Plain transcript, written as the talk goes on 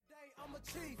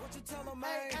What you tell 'em,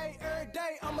 man? Hey, every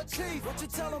day I'm a chief. What you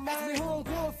tell 'em, man? Ask me who I'm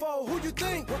going for. Who you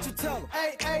think? What you tell 'em?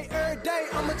 Hey, every day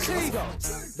I'm a chief.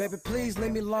 Baby, please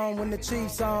leave me alone when the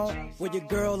Chiefs on. When your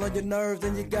girl on your nerves,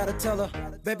 then you gotta tell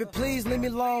her. Baby, please leave me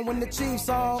alone when the Chiefs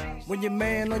on. When your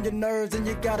man on your nerves, then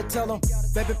you gotta tell him.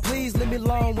 Baby, please leave me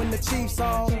alone when the Chiefs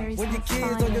on. When your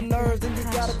kids on your nerves, then you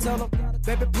gotta tell them.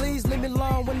 Baby, please leave me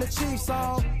alone when the Chiefs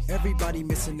on. Everybody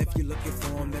missing if you're looking for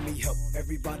them. Let me help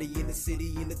everybody in the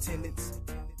city in attendance.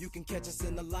 You can catch us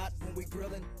in the lot when we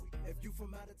grilling. If you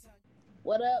from out of town.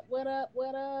 What up, what up,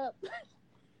 what up?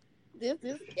 This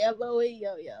is LOE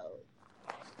Yo-Yo.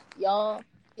 Y'all,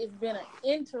 it's been an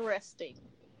interesting.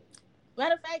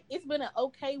 Matter of fact, it's been an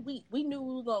okay week. We knew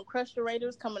we were going to crush the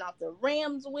Raiders coming off the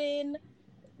Rams win.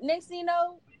 Next thing you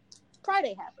know,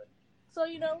 Friday happened. So,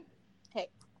 hey.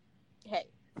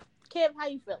 Kev, how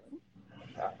you feeling?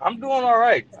 I'm doing all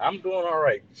right.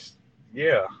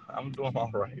 Yeah, I'm doing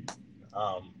all right.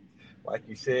 Like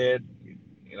you said,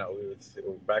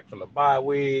 we're back from the bye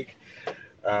week.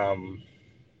 Gonna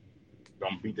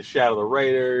beat the shit out of the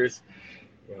Raiders.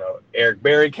 Eric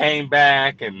Berry came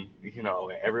back, and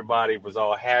everybody was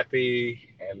all happy.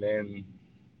 And then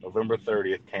November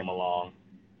 30th came along,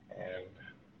 and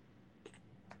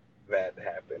that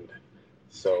happened.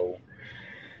 So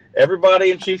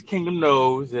everybody in Chiefs Kingdom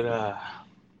knows that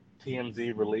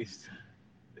TMZ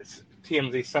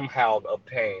somehow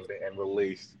obtained and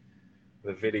released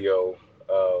the video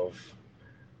of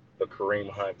the Kareem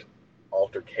Hunt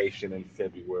altercation in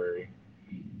February.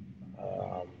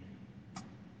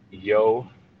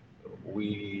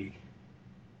 We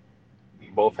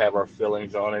both have our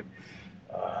feelings on it.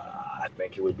 I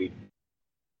think it would be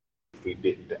if we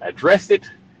didn't address it.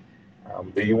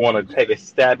 Do you want to take a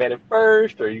stab at it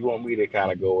first, or you want me to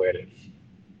kind of go at it?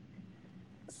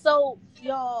 So,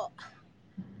 y'all,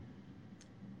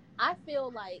 I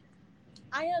feel like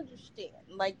I understand.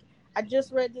 Like, I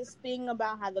just read this thing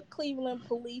about how the Cleveland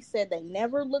police said they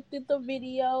never looked at the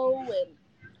video, and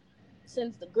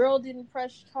since the girl didn't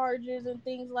press charges and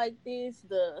things like this,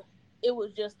 it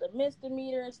was just a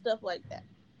misdemeanor and stuff like that.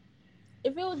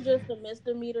 If it was just a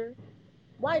misdemeanor,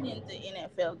 why didn't the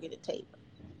NFL get a tape?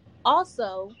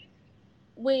 Also,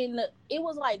 when it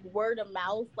was like word of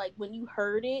mouth, like when you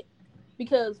heard it,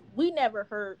 because we never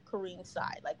heard Kareem's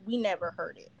side, like we never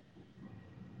heard it.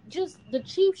 Just the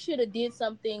Chiefs should have did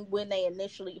something when they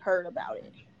initially heard about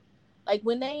it. Like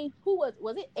when who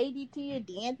was it ADT or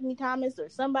DeAnthony Thomas or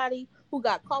somebody who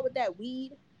got caught with that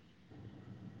weed?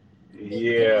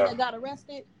 Yeah. The one that got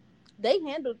arrested? They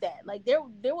handled that. Like there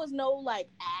was no like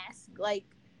ask. Like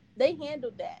they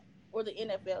handled that. Or the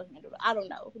NFL handled it. I don't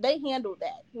know. They handled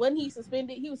that. When he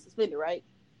suspended, he was suspended, right?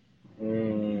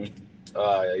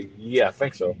 Yeah, I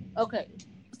think so. Okay.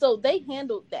 So they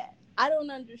handled that. I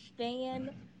don't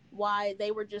understand why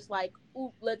they were just like,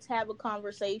 "Ooh, let's have a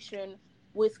conversation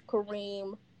with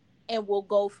Kareem and we'll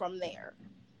go from there."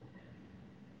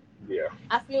 Yeah.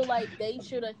 I feel like they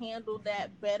should have handled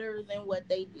that better than what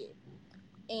they did.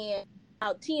 And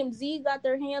how TMZ got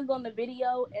their hands on the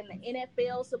video and the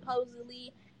NFL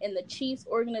supposedly and the Chiefs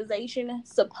organization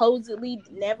supposedly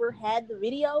never had the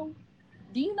video.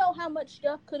 Do you know how much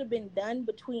stuff could have been done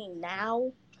between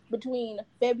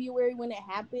February when it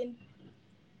happened?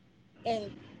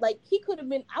 And like I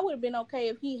would have been okay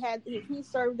if he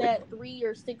served that 3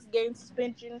 or 6 game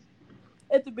suspension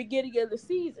at the beginning of the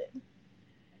season.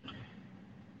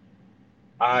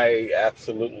 I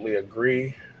absolutely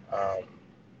agree.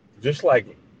 Just like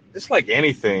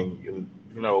anything,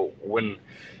 when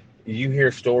you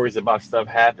hear stories about stuff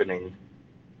happening,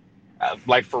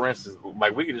 like for instance,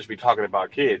 like we could just be talking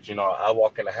about kids. I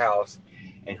walk in the house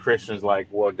and Christian's like,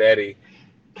 "Well, Daddy,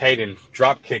 Caden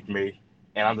drop kicked me,"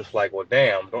 and I'm just like, "Well,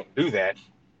 damn, don't do that."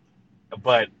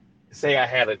 But say I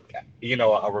had a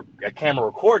camera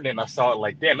recording it and I saw it,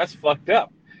 like, damn, that's fucked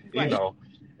up. Right.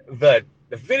 The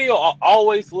video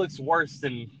always looks worse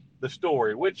than the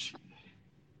story, which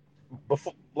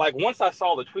before, like once I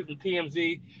saw the tweet from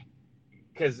TMZ,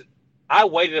 because I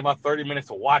waited about 30 minutes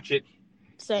to watch it.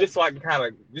 Same. Just so I can kind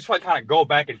of go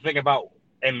back and think about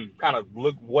and kind of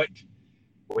look what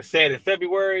was said in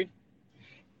February.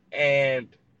 And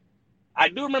I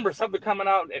do remember something coming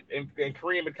out, and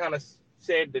Kareem had kind of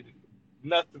said that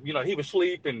nothing, he was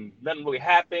asleep and nothing really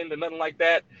happened and nothing like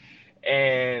that.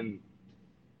 And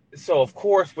so, of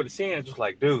course, with the scene, it's just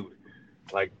like, dude,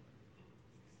 like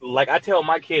I tell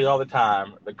my kids all the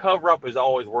time, the cover-up is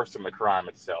always worse than the crime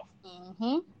itself.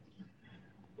 Mm-hmm.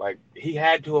 Like, he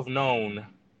had to have known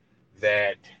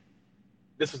that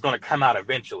this was going to come out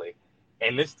eventually.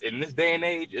 And in this day and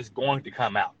age, it's going to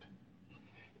come out.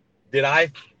 Did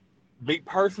I me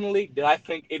personally, did I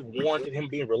think it warranted him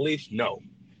being released? No,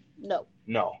 No,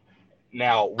 no.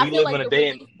 Now I we feel live like in a the day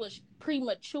in release was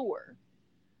premature.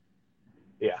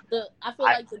 yeah. I feel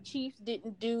I like the Chiefs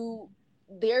didn't do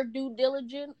their due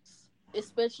diligence,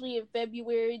 especially in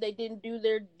February. They didn't do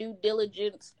their due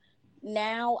diligence.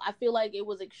 Now I feel like it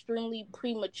was extremely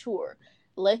premature.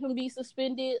 Let him be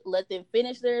suspended. Let them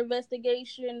finish their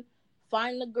investigation.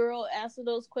 Find the girl. Answer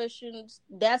those questions.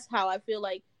 That's how I feel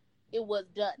like it was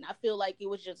done. I feel like it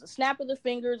was just a snap of the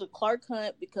fingers of Clark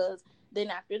Hunt, because then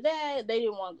after that they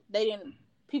didn't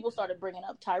people started bringing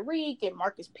up Tyreek and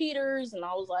Marcus Peters, and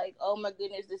I was like, oh my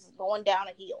goodness, this is going down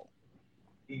a hill.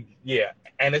 yeah,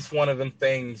 and it's one of them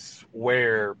things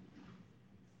where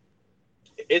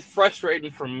it's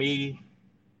frustrating for me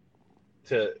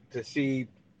to see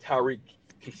Tyreek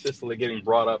consistently getting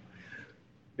brought up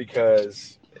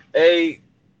because a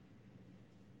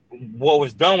what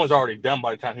was done was already done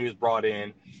by the time he was brought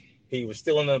in. He was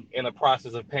still in the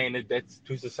process of paying his debts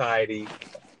to society,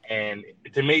 and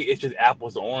to me, it's just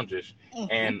apples to oranges.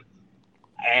 Mm-hmm.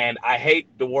 And I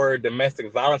hate the word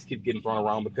domestic violence keep getting thrown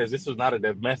around because this was not a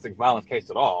domestic violence case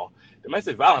at all.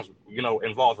 Domestic violence,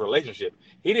 involves relationship.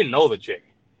 He didn't know the chick,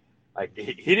 like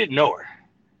he didn't know her,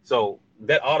 so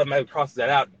that automatically crosses that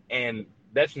out. And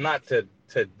that's not to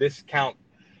discount,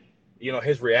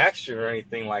 his reaction or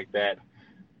anything like that,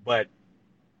 but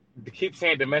to keep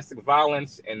saying domestic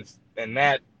violence and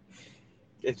that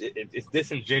it's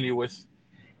disingenuous.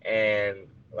 And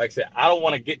like I said, I don't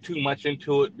want to get too much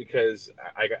into it because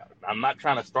I'm not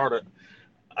trying to start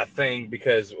a thing,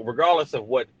 because regardless of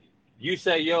what you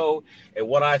say, yo, and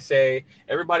what I say,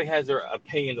 everybody has their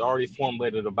opinions already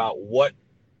formulated about what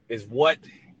is what,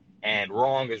 and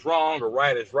wrong is wrong or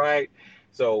right is right.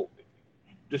 So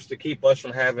just to keep us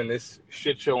from having this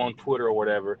shit show on Twitter or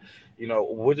whatever,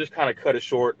 we'll just kind of cut it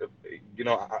short.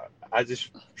 I just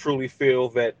truly feel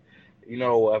that,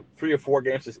 a 3 or 4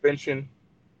 game suspension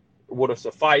would have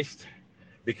sufficed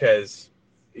because,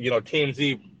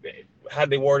 TMZ, how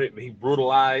they worded it, he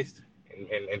brutalized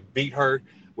and beat her,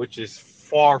 which is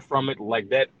far from it. Like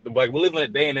that, like we live in a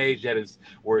day and age that is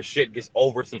where shit gets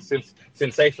over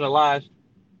sensationalized,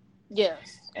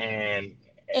 Yes. and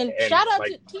And and shout out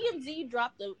like to TMZ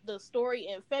dropped the story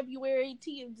in February.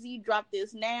 TMZ dropped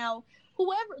this now.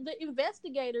 Whoever the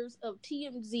investigators of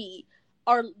TMZ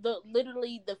are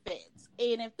literally the feds.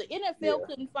 And if the NFL yeah.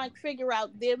 couldn't figure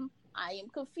out them, I am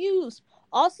confused.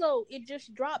 Also, it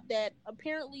just dropped that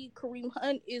apparently Kareem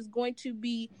Hunt is going to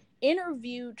be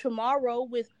interviewed tomorrow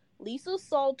with Lisa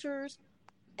Salters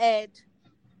at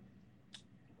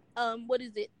what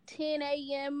is it, 10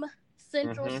 a.m.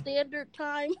 Central Mm-hmm. Standard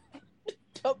Time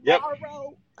Yep.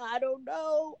 tomorrow. I don't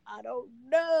know.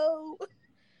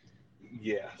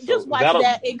 Yeah. Just So watch that'll.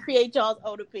 that and create y'all's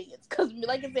own opinions. Because,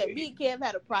 like I said, me and Cam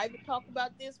had a private talk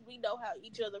about this. We know how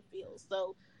each other feels.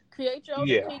 So create your own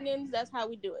Yeah. opinions. That's how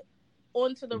we do it.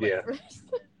 On to the Yeah. Raiders.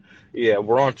 Yeah.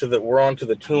 We're on to the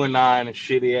 2-9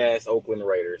 shitty ass Oakland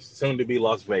Raiders, soon to be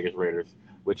Las Vegas Raiders,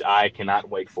 which I cannot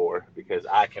wait for because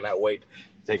I cannot wait to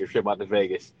take a trip out to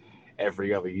Vegas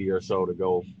every other year or so to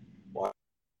go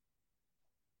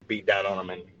beat down on them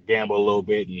and gamble a little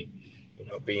bit and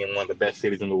be in one of the best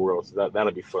cities in the world. So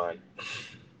that'll be fun.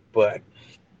 But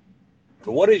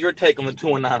what is your take on the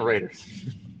 2-9 Raiders?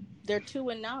 They're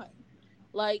 2-9.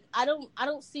 Like I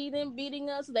don't see them beating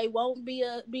us. They won't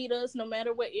beat us no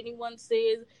matter what anyone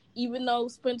says. Even though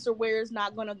Spencer Ware is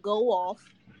not going to go off,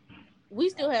 we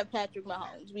still have Patrick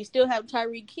Mahomes. We still have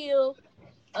Tyreek Hill.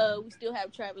 We still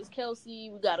have Travis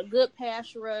Kelce. We got a good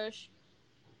pass rush.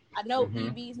 I know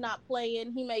Mm-hmm. EB's not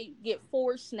playing. He may get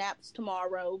 4 snaps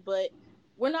tomorrow, but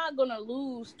we're not going to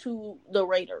lose to the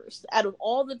Raiders. Out of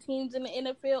all the teams in the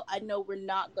NFL, I know we're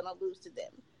not going to lose to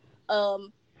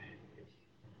them.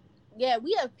 Yeah,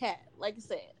 we have Pat. Like I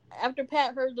said, after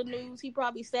Pat heard the news, he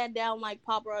probably sat down like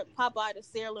Popeye the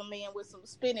Sailor Man with some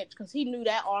spinach because he knew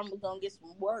that arm was going to get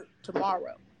some work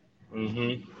tomorrow.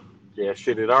 Mm-hmm. Yeah,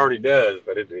 shit, it already does,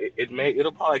 but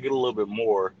it'll probably get a little bit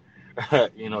more,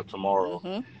 tomorrow.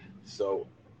 Mm-hmm. So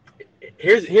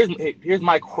here's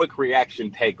my quick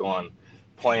reaction take on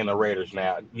playing the Raiders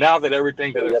now. Now that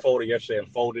everything that unfolded yesterday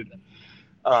unfolded,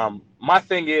 my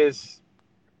thing is,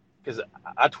 because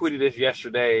I tweeted this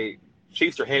yesterday,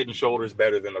 Chiefs are head and shoulders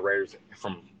better than the Raiders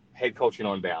from head coaching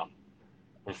on down.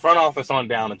 From front office on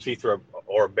down, the Chiefs are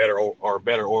a better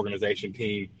organization,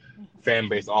 team, fan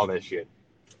base, all that shit.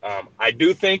 I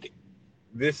do think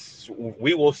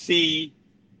we will see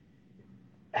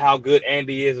how good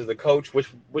Andy is as a coach, which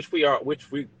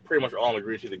we pretty much all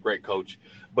agree he's a great coach,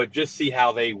 but just see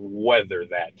how they weather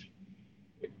that.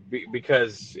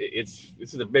 because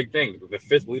this is a big thing. The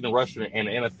fifth leading rusher in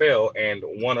the NFL, and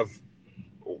one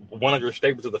of your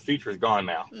staples of the future is gone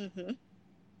now. Mm-hmm.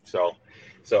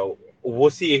 So we'll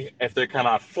see if they're kind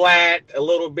of flat a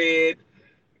little bit,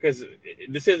 because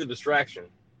this is a distraction.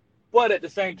 But at the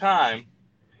same time,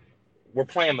 we're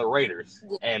playing the Raiders,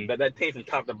 and that team from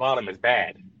top to bottom is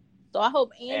bad. So I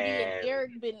hope Andy and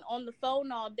Eric been on the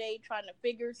phone all day trying to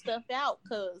figure stuff out,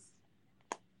 because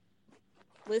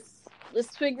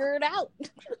let's figure it out.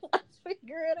 Let's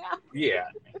figure it out. Yeah.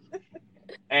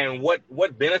 And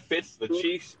what benefits the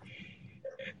Chiefs?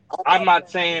 I'm not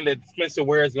saying that Spencer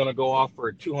Ware is going to go off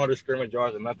for 200 scrimmage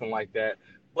yards or nothing like that,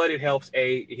 but it helps.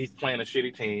 A, he's playing a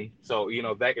shitty team, so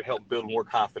that could help build more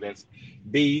confidence.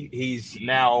 B, he's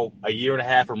now a year and a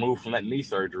half removed from that knee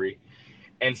surgery,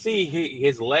 and C,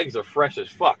 his legs are fresh as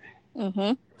fuck.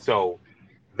 Mm-hmm. So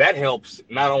that helps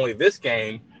not only this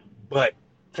game, but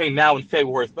between now and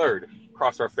February 3rd.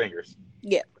 Cross our fingers.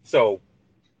 Yeah. So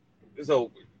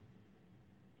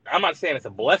I'm not saying it's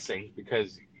a blessing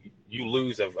because you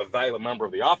lose a valuable member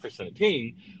of the offense and the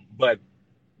team, but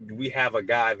we have a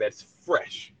guy that's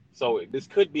fresh. So this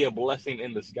could be a blessing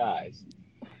in disguise.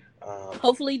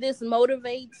 Hopefully this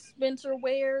motivates Spencer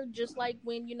Ware, just like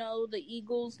when, the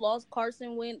Eagles lost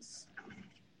Carson Wentz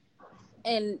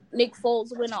and Nick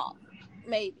Foles went off.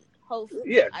 Maybe. Hopefully.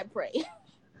 Yeah. I pray.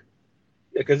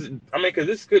 Yeah, because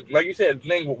this could, like you said, a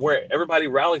thing where everybody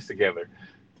rallies together.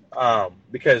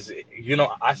 Because,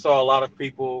 I saw a lot of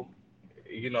people,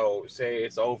 say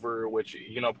it's over, which,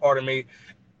 part of me,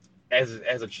 as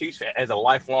a Chiefs fan, as a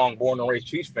lifelong born and raised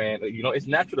Chiefs fan, it's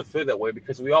natural to feel that way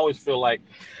because we always feel like,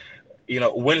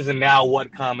 when is the now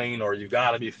what coming, or you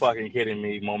got to be fucking kidding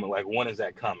me moment, like, when is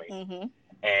that coming? Mm-hmm.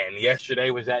 And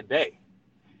yesterday was that day.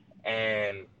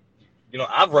 And,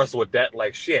 I've wrestled with that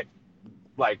like shit.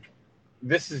 Like,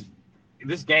 this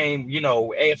game,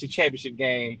 AFC Championship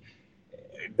game,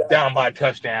 down by a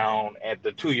touchdown at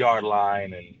the 2-yard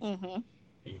line, and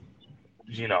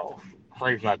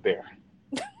Frank's not there,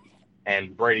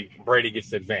 and Brady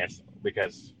gets to advance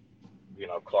because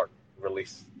Clark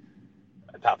released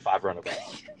a top 5 running back.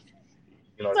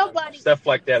 Stuff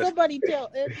like that. Somebody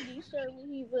tell Anthony Sherman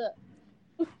he's up,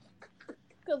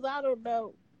 because I don't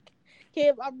know,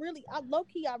 Kev. I'm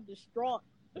low-key. I'm distraught.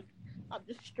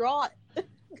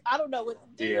 I don't know what to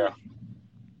do. Yeah.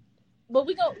 But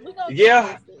we gonna yeah.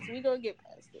 get past this. We gonna get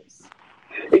past this.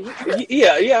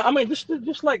 Yeah. I mean,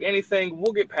 just like anything,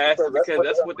 we'll get past it because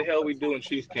that's what the hell we do in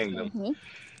Chiefs Kingdom. Mm-hmm.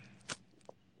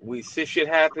 We see shit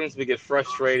happens, we get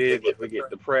frustrated, we get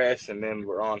depressed, and then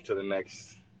we're on to the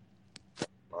next.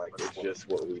 Like, it's just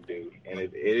what we do, and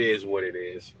it is what it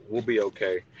is. We'll be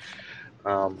okay.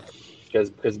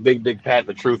 Because Big Dick Pat,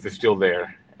 the truth is still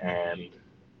there, and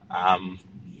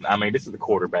this is the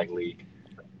quarterback league,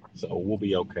 so we'll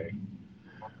be okay.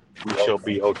 We shall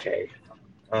be okay.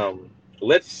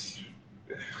 That's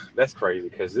crazy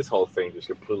because this whole thing just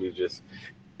completely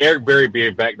Eric Berry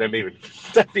being back doesn't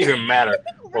even matter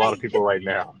for a lot of people right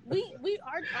now.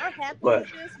 Our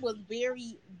happiness was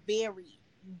very, very,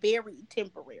 very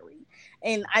temporary,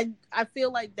 and I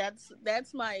feel like that's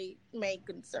my main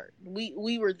concern.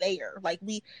 We were there, like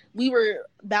we were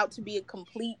about to be a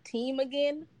complete team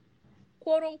again,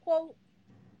 quote unquote.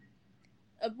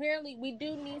 Apparently, we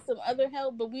do need some other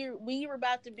help, but we were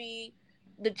about to be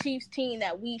the Chiefs team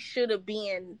that we should have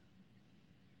been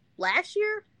last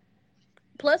year,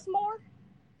 plus more.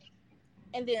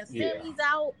 And then Sammy's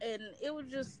out, and it was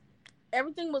just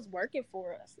everything was working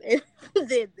for us. And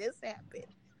then this happened.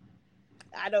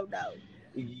 I don't know.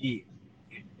 Yeah.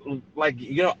 Like,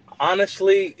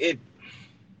 honestly,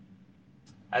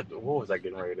 what was I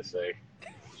getting ready to say?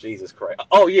 Jesus Christ.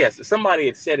 Oh, yes. Somebody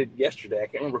had said it yesterday. I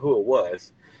can't remember who it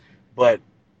was. But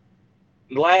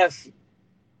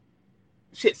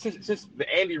since the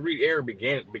Andy Reid era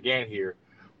began here,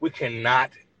 we cannot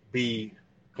be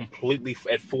completely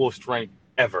at full strength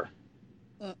ever.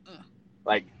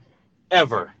 Like,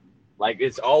 ever. Like,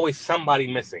 it's always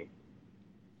somebody missing.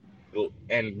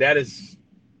 And that is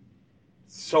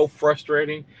so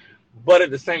frustrating. But at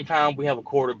the same time, we have a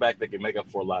quarterback that can make up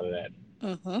for a lot of that.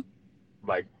 Mm-hmm.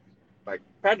 Like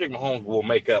Patrick Mahomes will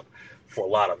make up for a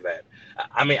lot of that.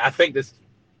 I mean, I think this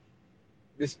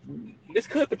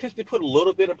could potentially put a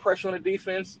little bit of pressure on the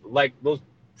defense, like those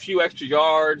few extra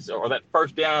yards or that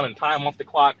first down and time off the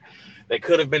clock that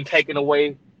could have been taken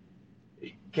away.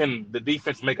 Can the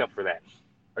defense make up for that?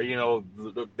 Or,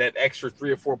 that extra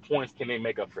 3 or 4 points, can they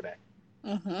make up for that?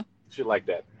 Mm-hmm. Shit like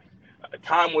that.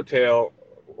 Time will tell.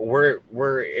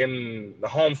 We're in the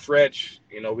home stretch.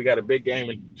 We got a big game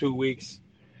in 2 weeks.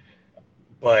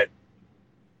 But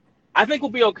I think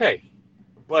we'll be okay.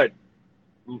 But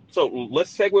So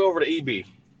let's segue over to EB.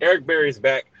 Eric Berry's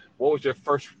back. What was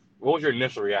your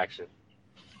initial reaction?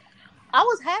 I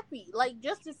was happy, like,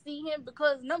 just to see him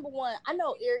because number one, I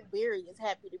know Eric Berry is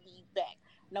happy to be back.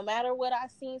 No matter what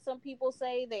I've seen some people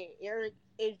say that Eric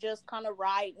is just kind of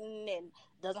riding and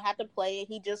doesn't have to play it.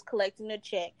 He just collecting a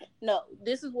check. No,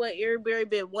 this is what Eric Berry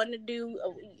been wanting to do.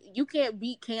 You can't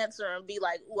beat cancer and be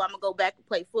like, "Oh, I'm gonna go back and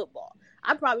play football."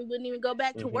 I probably wouldn't even go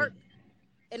back to Mm-hmm. work,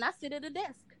 and I sit at a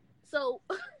desk. So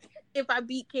if I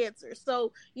beat cancer,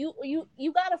 so you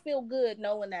gotta feel good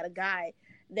knowing that a guy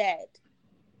that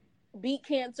beat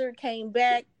cancer, came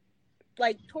back,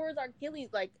 like towards Achilles,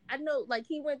 like I know, like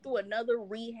he went through another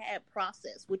rehab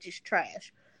process, which is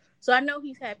trash. So I know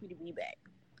he's happy to be back,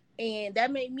 and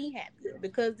that made me happy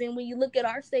because then when you look at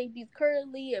our safeties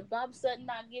currently, and Bob Sutton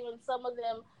not giving some of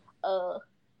them,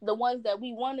 the ones that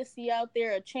we want to see out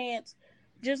there a chance,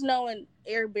 just knowing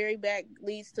Eric Berry back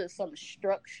leads to some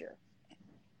structure,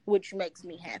 which makes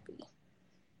me happy.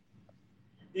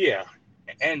 Yeah,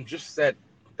 and just that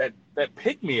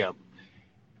pick me up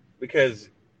because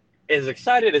as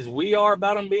excited as we are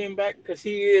about him being back, because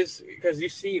you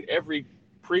see it every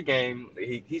pregame,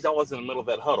 he's always in the middle of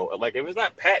that huddle. Like if it's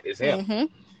not Pat, it's him. Mm-hmm. In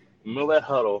the middle of that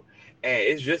huddle, and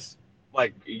it's just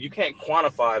like you can't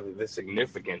quantify the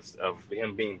significance of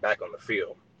him being back on the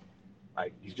field.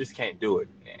 Like you just can't do it,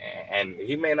 and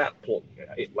he may not pull.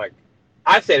 Like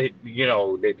I said,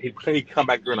 that he'd come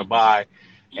back during a bye,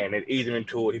 and it ease him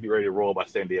into it. He'd be ready to roll by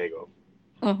San Diego,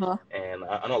 Uh-huh. and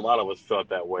I know a lot of us felt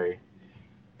that way.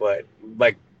 But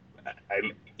like,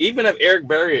 even if Eric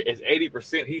Berry is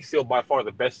 80%, he's still by far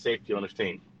the best safety on his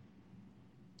team.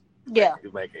 Yeah.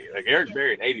 Like Eric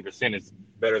Berry at 80% is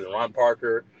better than Ron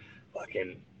Parker,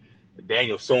 fucking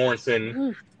Daniel Sorensen,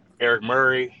 Mm. Eric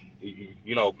Murray.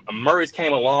 Murray's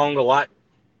came along a lot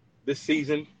this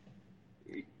season.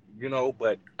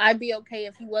 But I'd be okay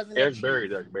if he wasn't a Eric Chief. Berry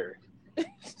is Eric Berry.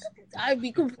 I'd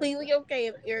be completely okay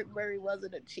if Eric Berry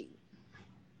wasn't a Chief.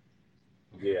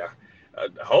 Yeah.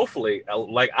 Hopefully,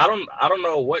 like I don't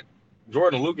know what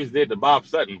Jordan Lucas did to Bob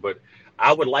Sutton, but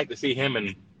I would like to see him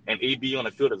and EB on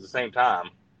the field at the same time,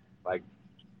 like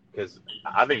because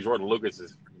I think Jordan Lucas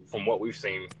is, from what we've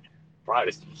seen,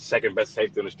 probably the second best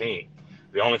safety on his team.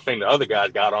 The only thing the other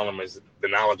guys got on him is the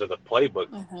knowledge of the playbook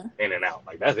in and out.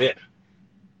 Like that's it.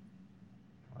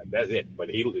 But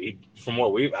he from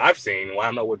what I've seen, well, I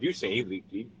don't know what you've seen.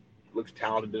 He looks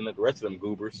talented than the rest of them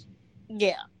goobers.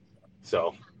 Yeah.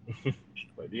 So,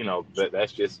 but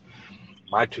that's just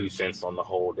my 2 cents on the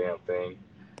whole damn thing.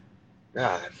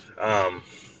 God,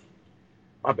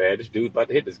 my bad. This dude's about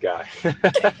to hit this guy.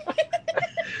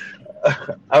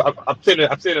 I'm sitting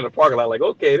in the parking lot like,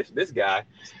 okay, this guy.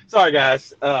 Sorry,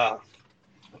 guys.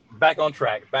 Back on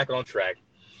track.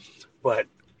 But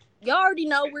y'all already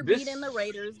know we're beating the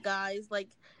Raiders, guys. Like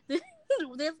this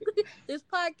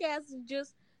podcast is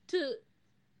just to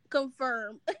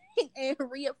confirm and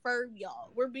reaffirm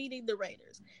y'all. We're beating the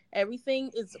Raiders.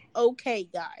 Everything is okay,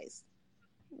 guys.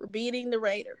 We're beating the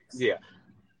Raiders. Yeah.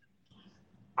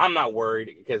 I'm not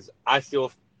worried because I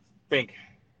still think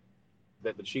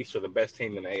that the Chiefs are the best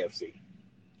team in the AFC.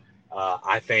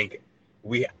 I think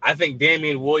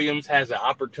Damian Williams has an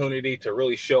opportunity to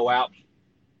really show out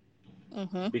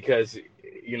because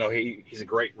he's a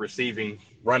great receiving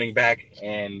running back,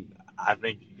 and I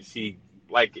think he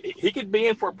could be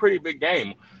in for a pretty big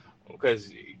game because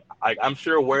I'm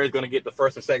sure Ware's going to get the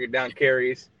first and second down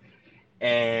carries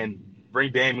and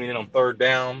bring Damian in on third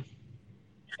down,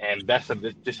 and that's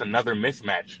just another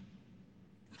mismatch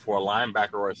for a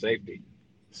linebacker or a safety.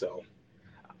 So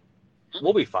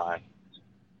we'll be fine.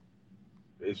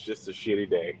 It's just a shitty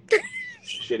day,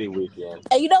 shitty weekend.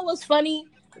 And you know what's funny?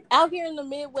 Out here in the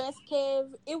Midwest,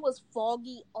 Kev, it was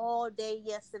foggy all day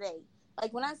yesterday.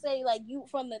 Like when I say like you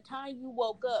from the time you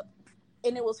woke up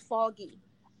and it was foggy.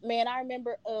 Man, I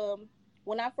remember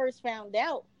when I first found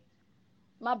out,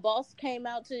 my boss came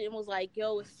out and was like,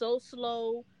 yo, it's so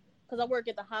slow because I work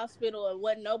at the hospital and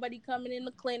wasn't nobody coming in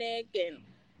the clinic, and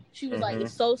she was like,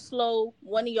 it's so slow,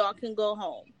 one of y'all can go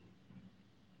home.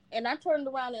 And I turned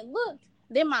around and looked.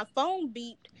 Then my phone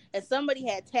beeped and somebody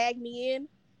had tagged me in,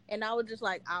 and I was just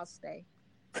like, I'll stay.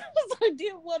 Because I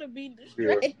didn't want to be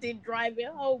distracted driving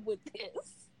home with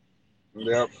this.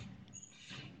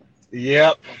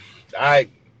 Yep. I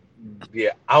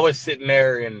was sitting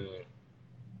there and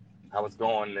I was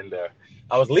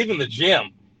I was leaving the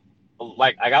gym.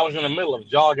 Like I was in the middle of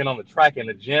jogging on the track in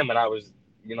the gym, and I was,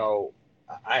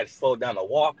 I had slowed down the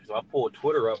walk, so I pulled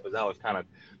Twitter up as I was kind of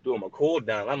doing my cool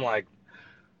down. I'm like,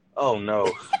 oh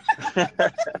no.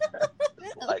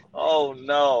 Like, oh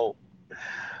no.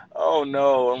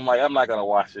 I'm like, I'm not going to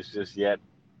watch this just yet.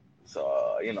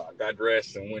 So, I got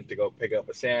dressed and went to go pick up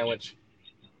a sandwich,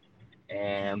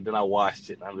 and then I watched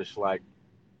it, and I'm just like,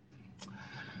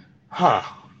 huh.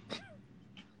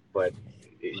 But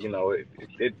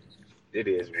it it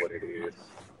is what it is.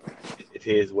 It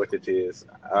is what it is.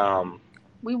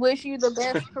 We wish you the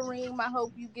best, Kareem. I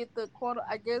hope you get the quota.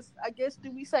 I guess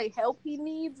do we say help he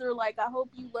needs, or like I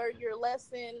hope you learn your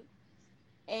lesson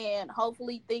and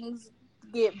hopefully things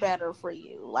get better for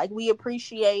you. Like we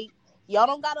appreciate y'all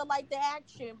don't gotta like the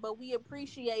action, but we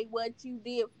appreciate what you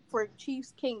did for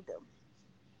Chiefs Kingdom.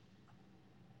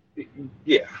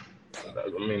 Yeah, I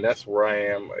mean, that's where I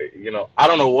am. I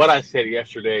don't know what I said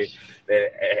yesterday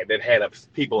that had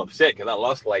people upset because I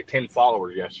lost like 10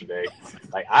 followers yesterday.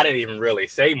 Like, I didn't even really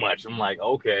say much. I'm like,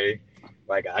 okay,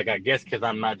 like I guess because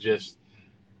I'm not just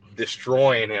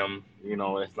destroying him.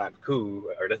 That's not cool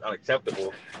or that's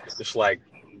unacceptable. Just like,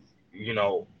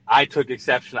 I took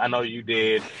exception. I know you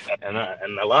did, and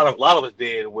a lot of us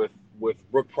did with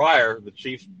Brooke Pryor,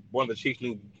 one of the Chiefs'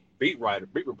 new beat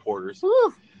reporters.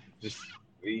 Whew. Just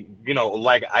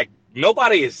like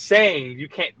nobody is saying you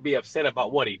can't be upset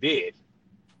about what he did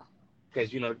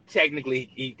because technically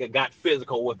he got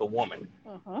physical with a woman,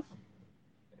 Uh-huh.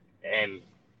 and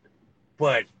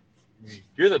but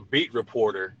you're the beat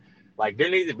reporter. Like,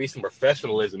 there needs to be some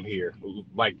professionalism here.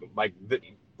 Like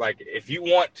if you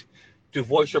want to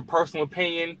voice your personal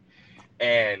opinion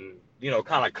and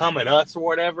kind of come at us or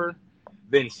whatever,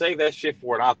 then save that shit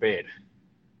for an op-ed.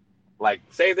 Like,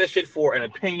 save that shit for an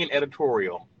opinion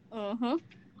editorial. Uh-huh.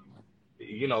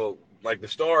 Like the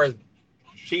Stars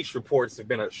Chiefs reports have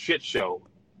been a shit show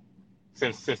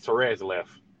since Torres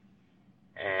left,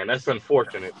 and that's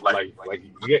unfortunate.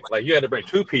 You had to bring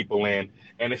two people in,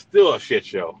 and it's still a shit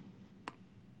show.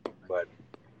 But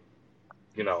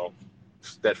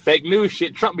that fake news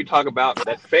shit Trump be talking about,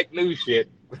 that fake news shit.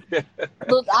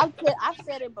 Look, I've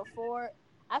said it before.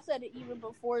 I said it even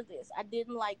before this. I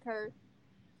didn't like her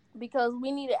because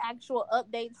we needed actual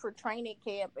updates for training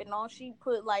camp, and all she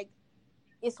put like,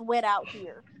 it's wet out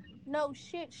here. No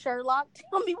shit, Sherlock.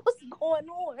 Tell me what's going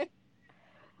on.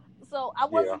 So I Yeah.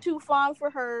 wasn't too fond for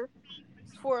her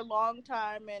for a long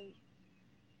time, and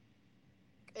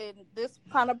this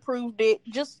kind of proved it.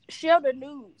 Just share the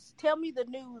news. Tell me the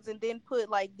news, and then put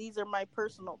like, these are my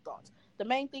personal thoughts. The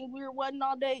main thing we were wanting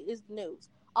all day is the news.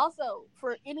 Also,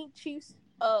 for any Chiefs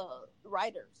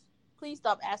writers, please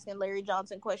stop asking Larry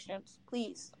Johnson questions.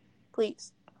 Please.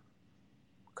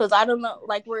 Because I don't know.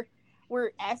 Like,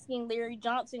 we're asking Larry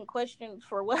Johnson questions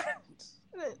for what?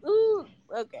 Ooh,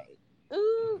 okay.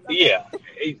 Ooh,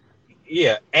 okay.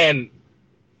 Yeah, and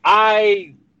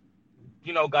I,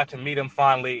 got to meet him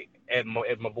finally at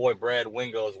my boy Brad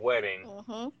Wingo's wedding.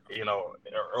 Mm-hmm.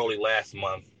 Early last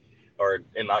month or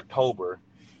in October,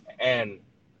 and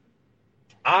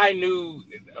I knew,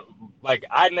 like,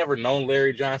 I'd never known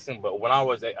Larry Johnson, but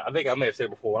I think I may have said it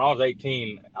before, when I was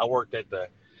 18, I worked at the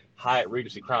Hyatt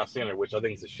Regency Crown Center, which I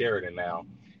think is a Sheraton now.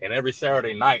 And every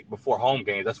Saturday night before home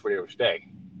games, that's where they would stay.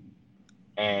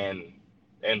 And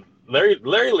Larry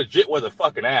legit was a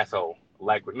fucking asshole.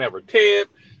 Like, would never tip,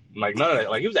 like none of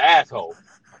that. Like, he was an asshole.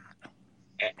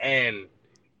 And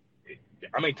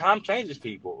I mean, time changes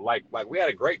people. Like we had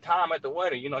a great time at the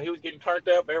wedding. He was getting turned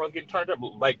up. Everyone's getting turned up.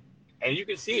 Like, and you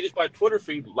can see it just by Twitter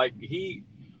feed. Like, he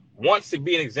wants to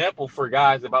be an example for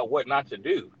guys about what not to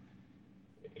do.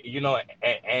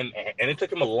 And it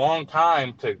took him a long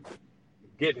time to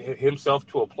get himself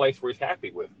to a place where he's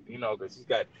happy with. Because he's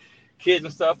got kids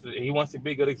and stuff that he wants to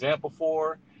be a good example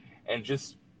for, and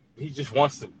he just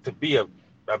wants to be a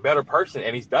better person,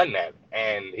 and he's done that.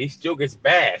 And he still gets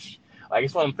bashed. Like,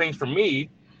 it's one of the things for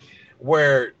me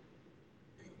where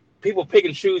people pick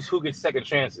and choose who gets second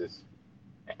chances.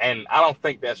 And I don't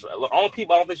think that's right. Look, only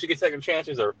people I don't think should get second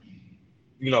chances are,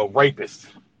 rapists.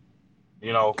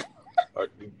 Or,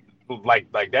 like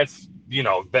that's,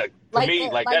 that to Like me, the,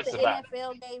 like like that's the about.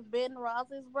 NFL gave Ben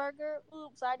Roethlisberger.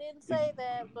 Oops, I didn't say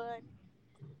that, but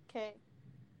okay.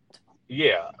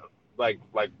 Yeah, like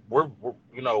we're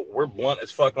blunt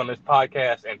as fuck on this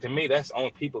podcast, and to me, that's the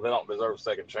only people that don't deserve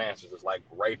second chances is like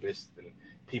rapists and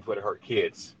people that hurt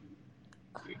kids.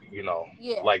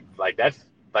 Yeah. Like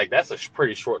that's a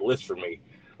pretty short list for me.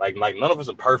 Like none of us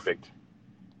are perfect,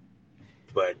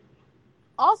 but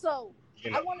Also,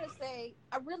 I want to say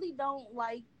I really don't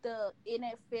like the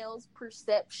NFL's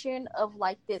perception of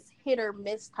like this hit or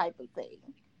miss type of thing.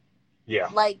 Yeah.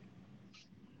 Like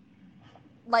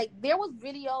there was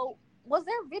video. Was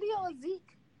there video of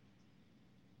Zeke?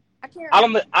 I can't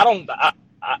remember. I don't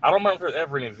remember if there's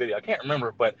ever any video. I can't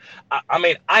remember, but I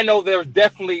mean, I know there's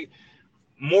definitely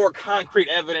more concrete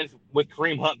evidence with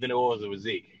Kareem Hunt than it was with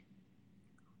Zeke.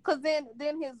 Cause then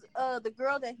his the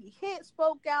girl that he hit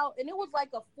spoke out, and it was like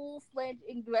a full-fledged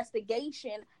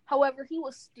investigation. However, he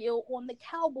was still on the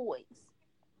Cowboys.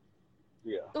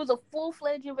 Yeah. It was a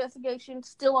full-fledged investigation,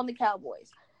 still on the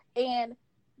Cowboys, and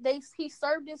he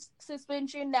served his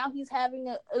suspension. Now he's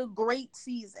having a great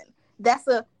season. That's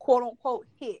a quote-unquote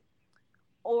hit.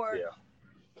 Or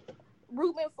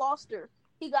Reuben Foster,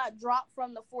 he got dropped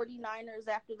from the 49ers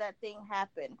after that thing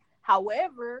happened.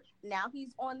 However, now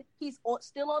he's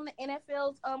still on the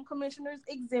NFL's commissioner's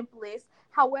exempt list.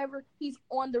 However, he's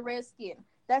on the Redskins.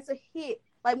 That's a hit.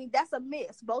 I mean, that's a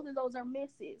miss. Both of those are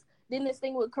misses. Then this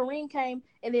thing with Kareem came,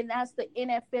 and then that's the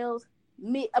NFL's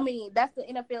that's the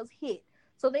NFL's hit.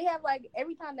 So they have, like,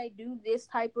 every time they do this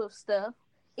type of stuff,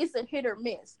 it's a hit or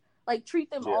miss. Like,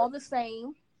 treat them all the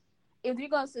same. If you're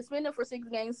going to suspend them for 6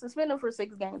 games, suspend them for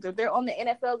 6 games. If they're on the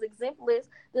NFL's exempt list,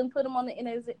 then put them on the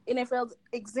NFL's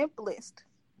exempt list.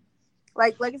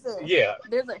 Like I said,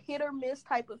 there's a hit or miss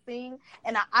type of thing.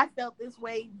 And I felt this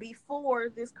way before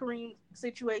this Kareem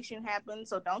situation happened.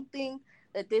 So don't think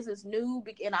that this is new.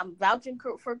 And I'm vouching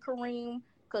for Kareem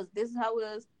because this is how it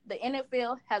is. The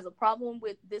NFL has a problem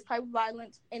with this type of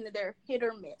violence, and they're hit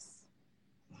or miss.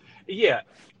 Yeah,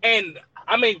 and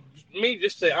I mean,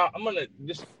 I'm gonna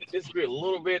just disagree a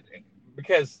little bit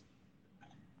because,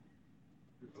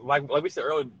 like we said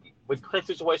earlier, with Chris'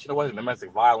 situation, it wasn't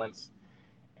domestic violence,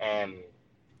 and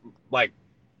like,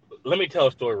 let me tell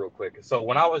a story real quick. So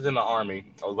when I was in the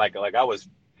Army, I was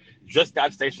just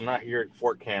got stationed out here at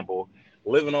Fort Campbell,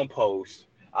 living on post.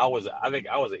 I think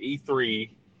I was an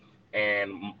E3,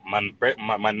 and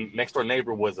my next door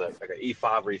neighbor was an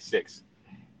E5 or E6,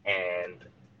 and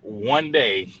one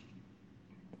day,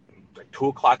 like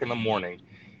 2:00 in the morning,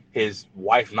 his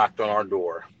wife knocked on our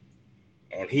door,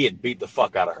 and he had beat the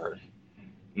fuck out of her.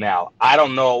 Now, I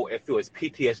don't know if it was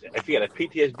PTSD, if he had a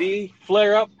PTSD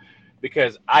flare up,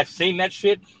 because I've seen that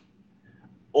shit,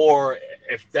 or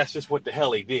if that's just what the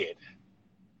hell he did.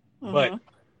 Mm-hmm. But,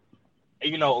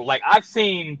 like, I've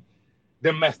seen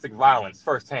domestic violence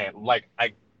firsthand. Like,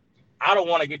 I don't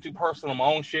want to get too personal on my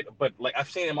own shit, but, like, I've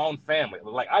seen it in my own family.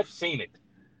 Like, I've seen it.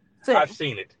 I've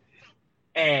seen it.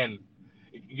 And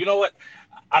you know what?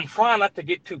 I'm trying not to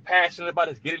get too passionate about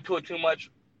it, get into it too much.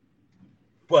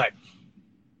 But,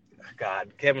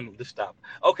 God, Kevin, just stop.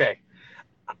 Okay.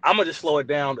 I'm going to just slow it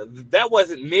down. That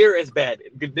wasn't near as bad.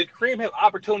 Did Kareem have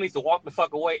opportunities to walk the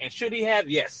fuck away? And should he have?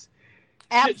 Yes.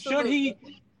 Absolutely. Should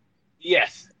he?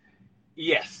 Yes.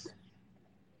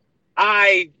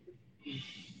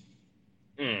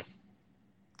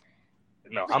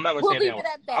 No, I'm not going to say anything.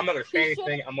 I'm not going to say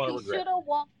anything. I'm going to regret. He should have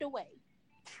walked away.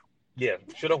 Yeah,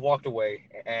 should have walked away.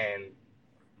 And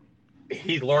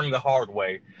he's learning the hard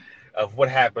way of what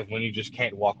happens when you just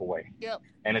can't walk away. Yep.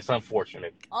 And it's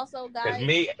unfortunate. Also, guys,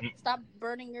 stop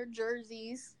burning your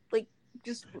jerseys. Like,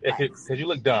 just because you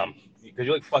look dumb. Because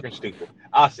you look fucking stupid.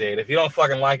 I'll say it. If you don't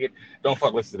fucking like it, don't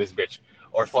fucking listen to this bitch.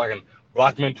 Or fucking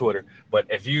block me on Twitter. But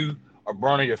if you are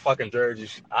burning your fucking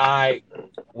jerseys, I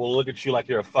will look at you like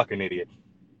you're a fucking idiot.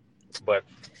 But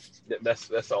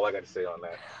that's all I got to say on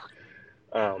that.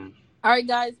 All right,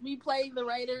 guys. We play the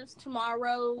Raiders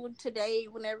tomorrow, today,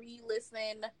 whenever you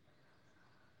listen.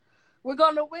 We're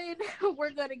going to win.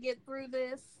 We're going to get through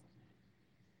this.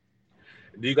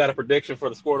 Do you got a prediction for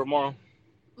the score tomorrow?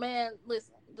 Man,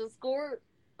 listen. The score,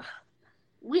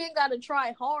 we ain't got to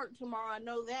try hard tomorrow. I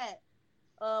know that.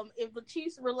 If the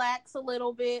Chiefs relax a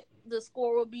little bit, the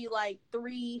score will be like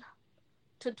 3-27.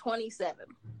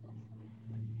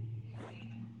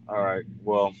 All right.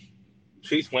 Well,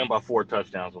 Chiefs win by 4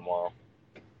 touchdowns tomorrow.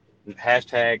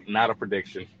 Hashtag not a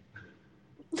prediction.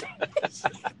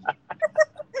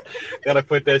 Gotta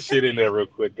put that shit in there real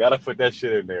quick. But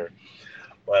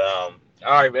all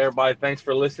right, everybody. Thanks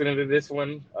for listening to this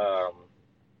one.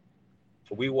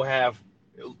 We will have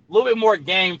a little bit more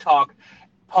game talk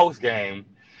post game,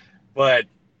 but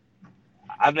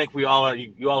I think you all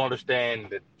understand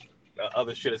that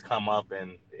other shit has come up,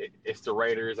 and it's the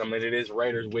Raiders. I mean, it is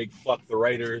Raiders week. Fuck the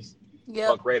Raiders. Yep.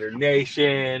 Fuck Raider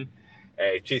Nation.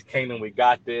 Hey, Chiefs Kingdom, we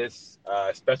got this.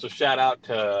 Special shout out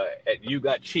to You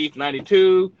Got Chief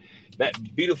 92.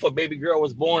 That beautiful baby girl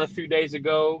was born a few days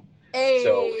ago. Hey.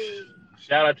 So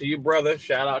shout out to you, brother.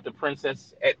 Shout out to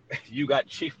Princess at You Got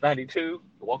Chief 92.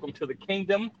 Welcome to the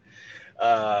kingdom.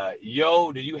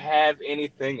 Yo, do you have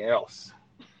anything else?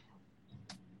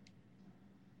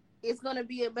 It's going to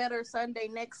be a better Sunday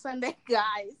next Sunday,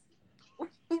 guys.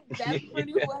 That's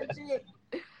pretty much it.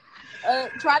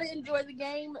 Try to enjoy the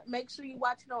game. Make sure you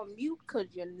watch it on mute because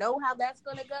you know how that's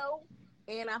going to go.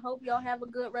 And I hope y'all have a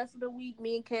good rest of the week.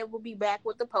 Me and Kev will be back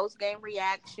with the post-game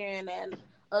reaction and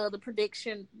the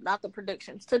prediction, not the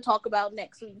predictions, to talk about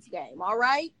next week's game. All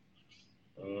right?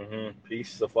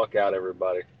 Peace the fuck out,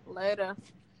 everybody. Later.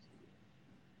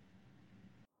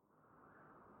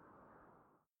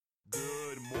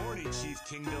 Good morning, Chief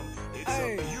Kingdom. It's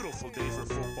a beautiful day for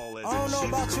football. As I don't know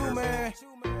about you, man,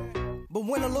 but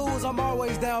win or lose, I'm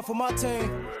always down for my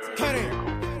team.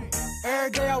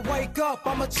 Every day I wake up,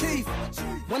 I'm a chief.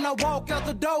 When I walk out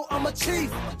the door, I'm a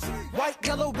chief. White,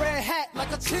 yellow, red hat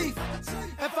like a chief.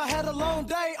 If I had a long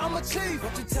day, I'm a chief.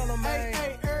 What you tell 'em,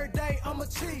 man? Every day I'm a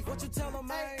chief. What you tell 'em,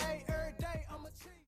 man?